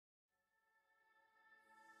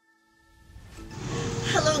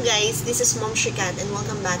guys, this is Momshie Kath and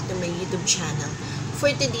welcome back to my YouTube channel.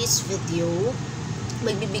 For today's video,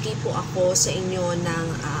 magbibigay po ako sa inyo ng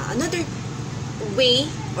another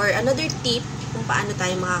way or another tip kung paano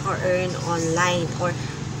tayo makaka-earn online or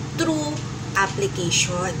through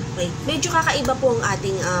application. Okay? Medyo kakaiba po ang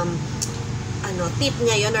ating tip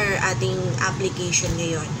ngayon or ating application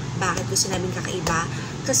ngayon. Bakit ko sinabing kakaiba?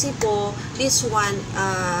 Kasi po, this one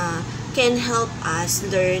can help us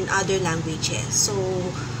learn other languages. So,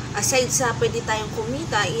 aside sa pwede tayong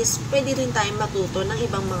kumita, is pwede rin tayong matuto ng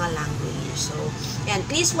ibang mga language. So, yan.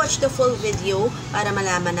 Please watch the full video para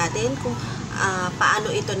malaman natin kung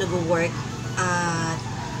paano ito nag-work at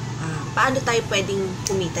paano tayo pwedeng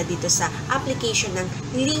kumita dito sa application ng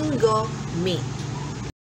Linggo Mate.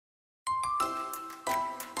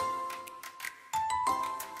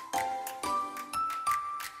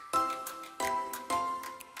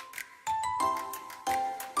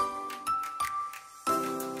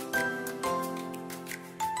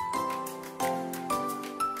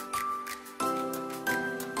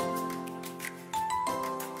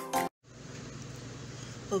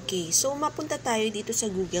 Okay, so mapunta tayo dito sa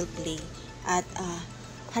Google Play at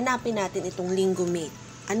hanapin natin itong Linggo Mate.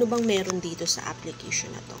 Ano bang meron dito sa application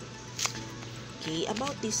na to? Okay,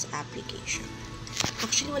 about this application.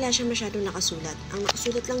 Actually, wala siya masyadong nakasulat. Ang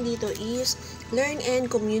nakasulat lang dito is Learn and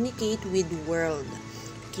Communicate with World.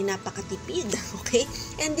 Okay, napakatipid. Okay?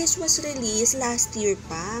 And this was released last year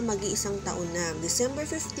pa, mag-iisang taon na, December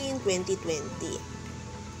 15, 2020.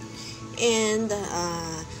 And,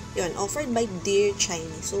 yun, offered by Dear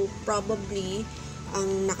Chinese. So, probably,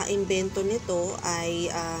 ang naka-invento nito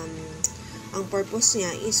ay, ang purpose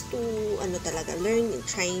niya is to, talaga, learn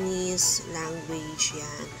Chinese language,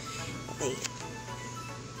 yan. Okay.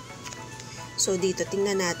 So, dito,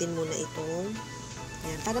 tingnan natin muna itong,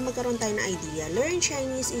 yan, para magkaroon tayo ng idea. Learn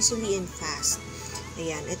Chinese easily and fast.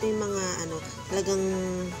 Ayan, ito yung mga, talagang,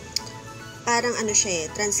 parang siya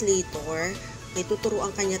translator. May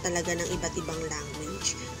tuturuan kanya talaga ng iba't ibang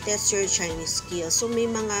language. Test your Chinese skills. So, may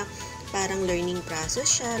mga parang learning process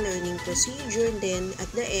siya, learning procedure. Then, at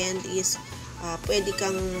the end is, pwede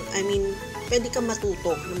kang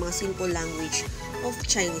matuto ng mga simple language of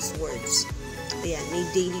Chinese words. Ayan, may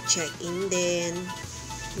daily check-in din.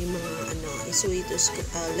 May mga, so ito,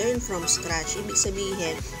 learn from scratch. Ibig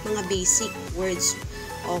sabihin, mga basic words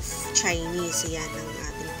of Chinese. Ayan, ang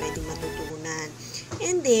ating pwedeng matutunan.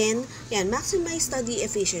 And then, yan, maximize study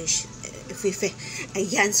efficiency. Efficiency.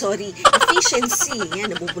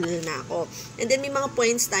 Yan, nabubulol na ako. And then, may mga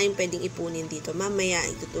points tayong pwedeng ipunin dito. Mamaya,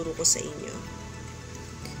 ituturo ko sa inyo.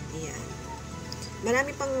 Ayan.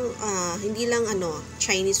 Marami pang, hindi lang,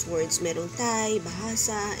 Chinese words. Merong Thai,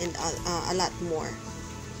 Bahasa, and a lot more.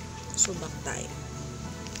 So, back tayo.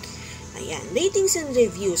 Ayan. Ratings and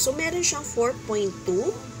reviews. So, meron siyang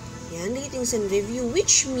 4.2. Yan, ratings and review,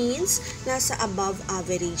 which means nasa above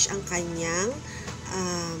average ang kanyang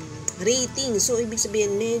rating. So, ibig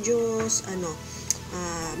sabihin, medyo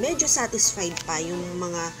satisfied pa yung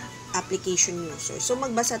mga application users. So,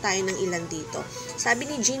 magbasa tayo ng ilan dito. Sabi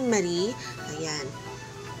ni Jean Marie, ayan,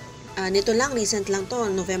 nito lang, recent lang to,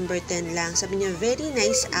 November 10 lang. Sabi niya, very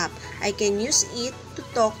nice app. I can use it to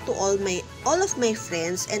talk to all of my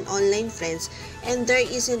friends and online friends, and there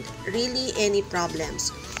isn't really any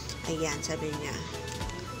problems. Ayan, sabi niya.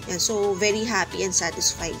 Yan, so, very happy and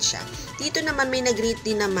satisfied siya. Dito naman, may nag-rate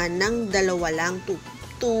din naman ng 2 lang, 2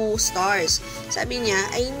 stars. Sabi niya,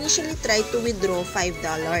 I initially tried to withdraw $5.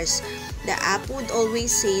 The app would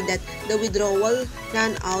always say that the withdrawal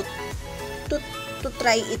ran out to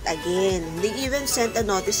try it again. They even sent a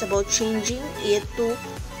notice about changing it to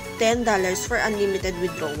 $10 for unlimited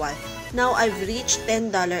withdrawal. Now, I've reached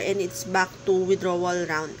 $10 and it's back to withdrawal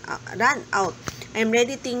ran out. I'm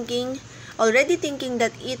already thinking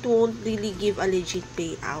that it won't really give a legit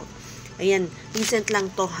payout. Ayan, recent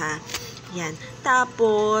lang to ha. Ayan.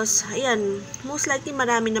 Tapos, ayan, most likely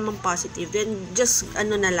marami namang positive. Then, just,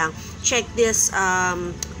 na lang, check this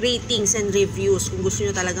ratings and reviews kung gusto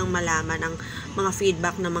nyo talagang malaman ang mga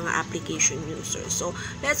feedback ng mga application users. So,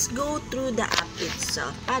 let's go through the app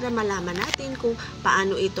itself para malaman natin kung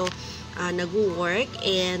paano ito nag-work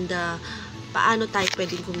and paano tayo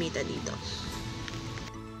pwedeng kumita dito.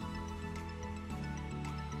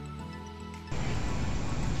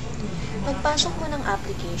 Pagpasok mo ng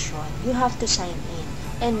application, you have to sign in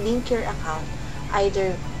and link your account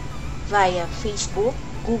either via Facebook,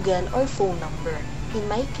 Google, or phone number. In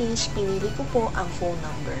my case, pinili ko po ang phone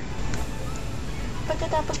number.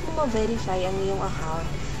 Pagkatapos mo ma-verify ang iyong account,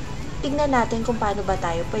 tignan natin kung paano ba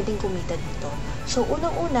tayo pwedeng kumita dito. So,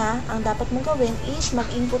 unang-una, ang dapat mong gawin is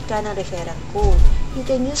mag-input ka ng referral code. You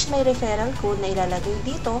can use my referral code na ilalagay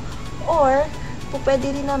dito, or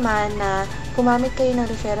pwede rin naman na gumamit kayo ng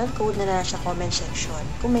referral code na nasa comment section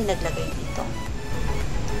kung may naglagay dito.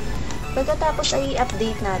 Pagkatapos ay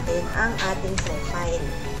i-update natin ang ating profile.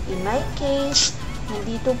 In my case,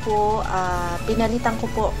 nandito po, pinalitan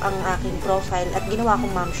ko po ang aking profile at ginawa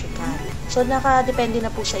kong Momshie Kath. So, nakadepende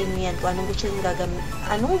na po sa inyo yan kung anong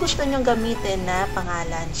gusto nyong gamitin na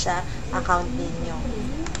pangalan sa account ninyo.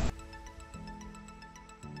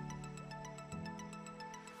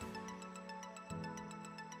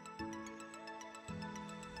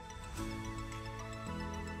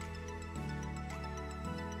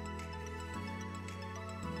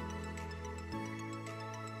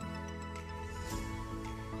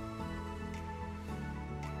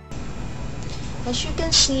 As you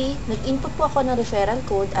can see, nag-input po ako ng referral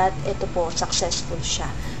code at ito po, successful siya.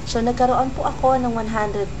 So, nagkaroon po ako ng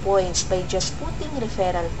 100 points by just putting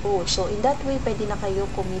referral code. So, in that way, pwede na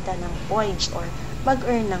kayo kumita ng points or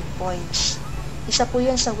mag-earn ng points. Isa po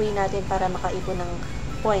yan sa way natin para makaipon ng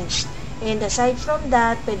points. And aside from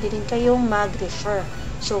that, pwede rin kayong mag-refer.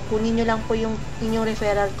 So, kunin nyo lang po yung inyong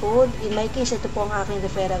referral code. In my case, ito po ang aking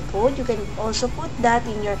referral code. You can also put that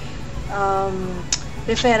in your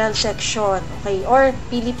referral section, okay? Or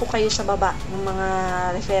pili po kayo sa baba ng mga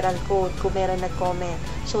referral code kung meron nag-comment.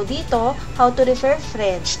 So dito, how to refer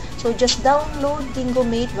friends. So just download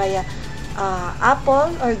Lingomate via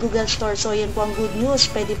Apple or Google Store. So yan po ang good news.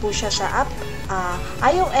 Pwede po siya sa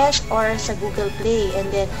iOS or sa Google Play. And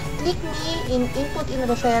then click me in input in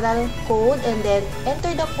referral code and then enter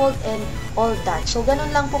the code and all that. So ganun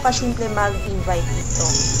lang po kasimple mag-invite dito.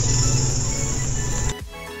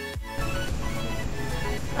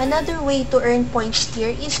 Another way to earn points here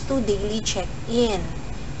is to daily check-in.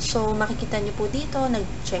 So, makikita nyo po dito,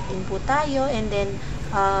 nag-check-in po tayo and then,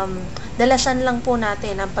 dalasan lang po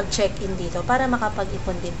natin ang pag-check-in dito para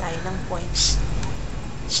makapag-ipon din tayo ng points.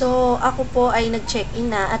 So, ako po ay nag-check-in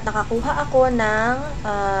na at nakakuha ako ng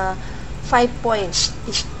 5 points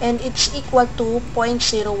and it's equal to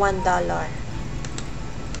 $0.01.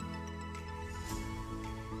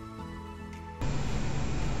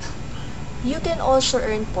 You can also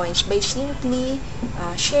earn points by simply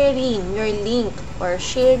sharing your link or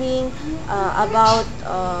sharing about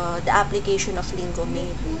the application of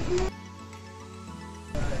Lingomate.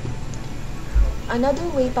 Another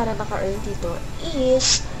way para maka-earn dito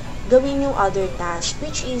is gawin yung other task,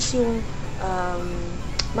 which is yung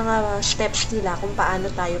mga steps nila kung paano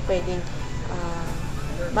tayo pwedeng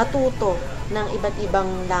matuto ng iba't ibang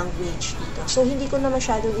language dito. So, hindi ko na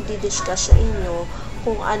masyadong i-discuss sa inyo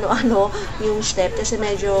kung ano-ano yung step kasi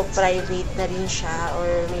medyo private na rin siya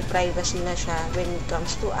or may privacy na siya when it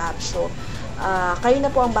comes to apps. So, kayo na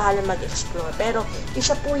po ang bahala mag-explore. Pero,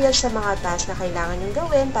 isa po yan sa mga tasks na kailangan yung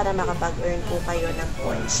gawin para makapag-earn po kayo ng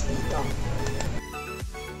points dito.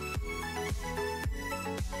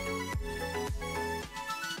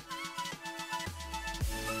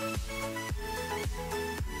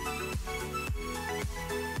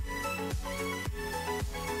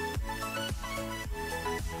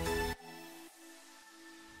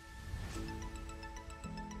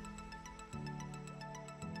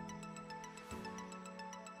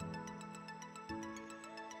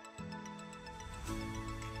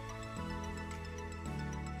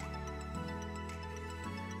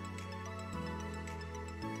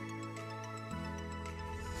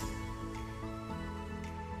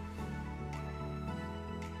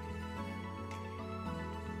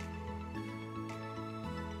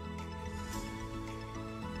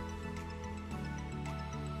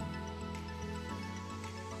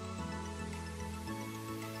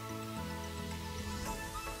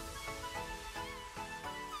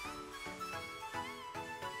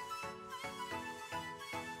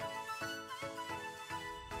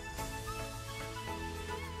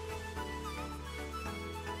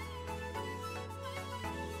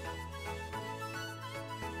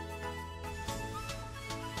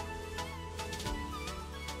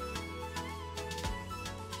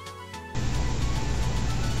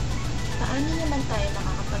 Paano naman tayo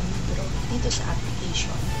makakapag-withdraw dito sa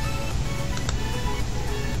application?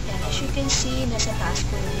 And as you can see, nasa taas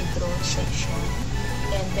po yung withdraw section.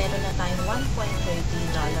 And meron na tayong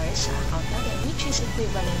 $1.30 sa account natin, which is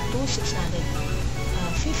equivalent to 650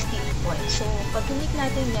 points. So, pag click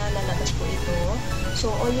natin yan, lalabas po ito.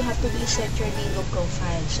 So, all you have to do is set your Lingo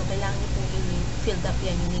profile. So, kailangan nyo po i-fill up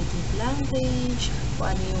yan yung native language,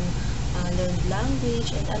 kung ano yung learned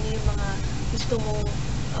language, and ano yung mga gusto mong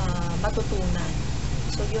matutunan.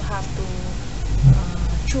 So, you have to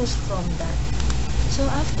choose from that. So,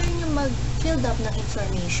 after nyo filled up ng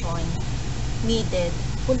information needed,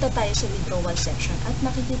 punta tayo sa withdrawal section at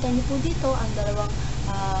makikita niyo po dito ang dalawang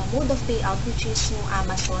mode of payout, which is yung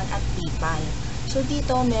Amazon at PayPal. So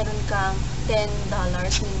dito meron kang $10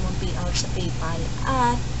 minimum payout sa PayPal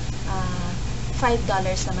at $5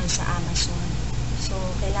 naman sa Amazon. So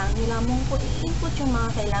kailangan nyo lamang po i-input yung mga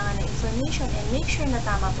kailangan na information and make sure na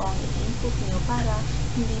tama po ang i-input nyo para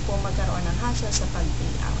hindi po magkaroon ng hassle sa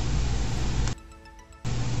pag-payout.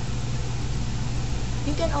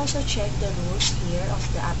 You can also check the rules here of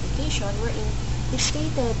the application wherein it's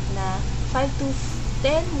stated na 5 to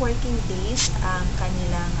 10 working days ang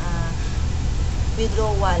kanilang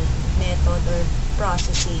withdrawal method or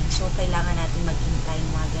processing. So, kailangan natin maghintay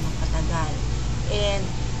mga ganong katagal. And,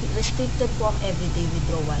 restricted po ang everyday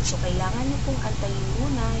withdrawal. So, kailangan nyo pong antayin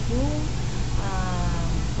muna yung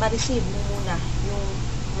ma-receive mo muna yung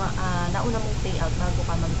nauna mong payout bago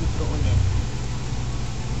ka mag-withdraw ulit.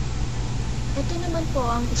 Ito naman po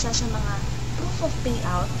ang isa sa mga proof of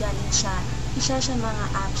payout galing sa isa sa mga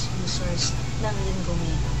apps users ng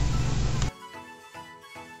Linggomi.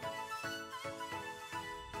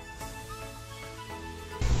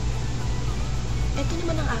 Ito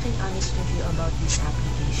naman ang aking honest review about this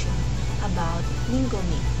application, about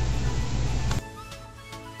Linggomi.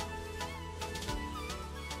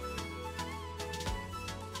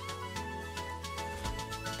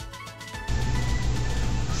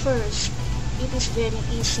 First, it is very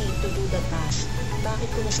easy to do the task. Bakit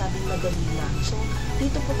ko nasabing madali lang? So,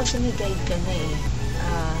 dito po kasi may guide ka na eh.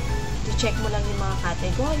 I-check mo lang yung mga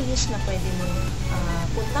categories na pwede mong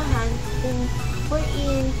puntahan kung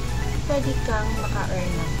wherein pwede kang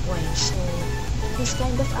maka-earn ng points. So, in this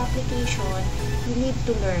kind of application, you need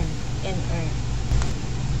to learn and earn.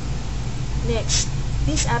 Next,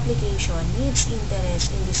 this application needs interest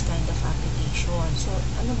in this kind of application. So,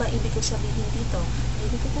 ano ba ibig ko sabihin dito?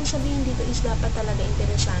 Ibig ko pong sabihin dito is dapat talaga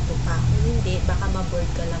interesado ka. Kung hindi, baka ma-bored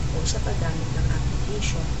ka lang po sa paggamit ng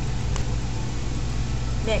application.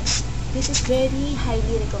 Next, this is very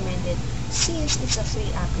highly recommended since it's a free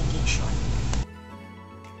application.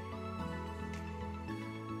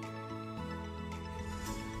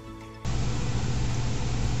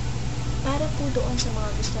 Para po doon sa mga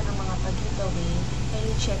gusto ng mga pag-giveaway,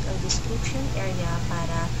 kindly check our description area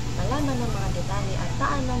para malaman ng mga detalye at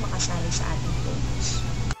paano makasali sa ating posts.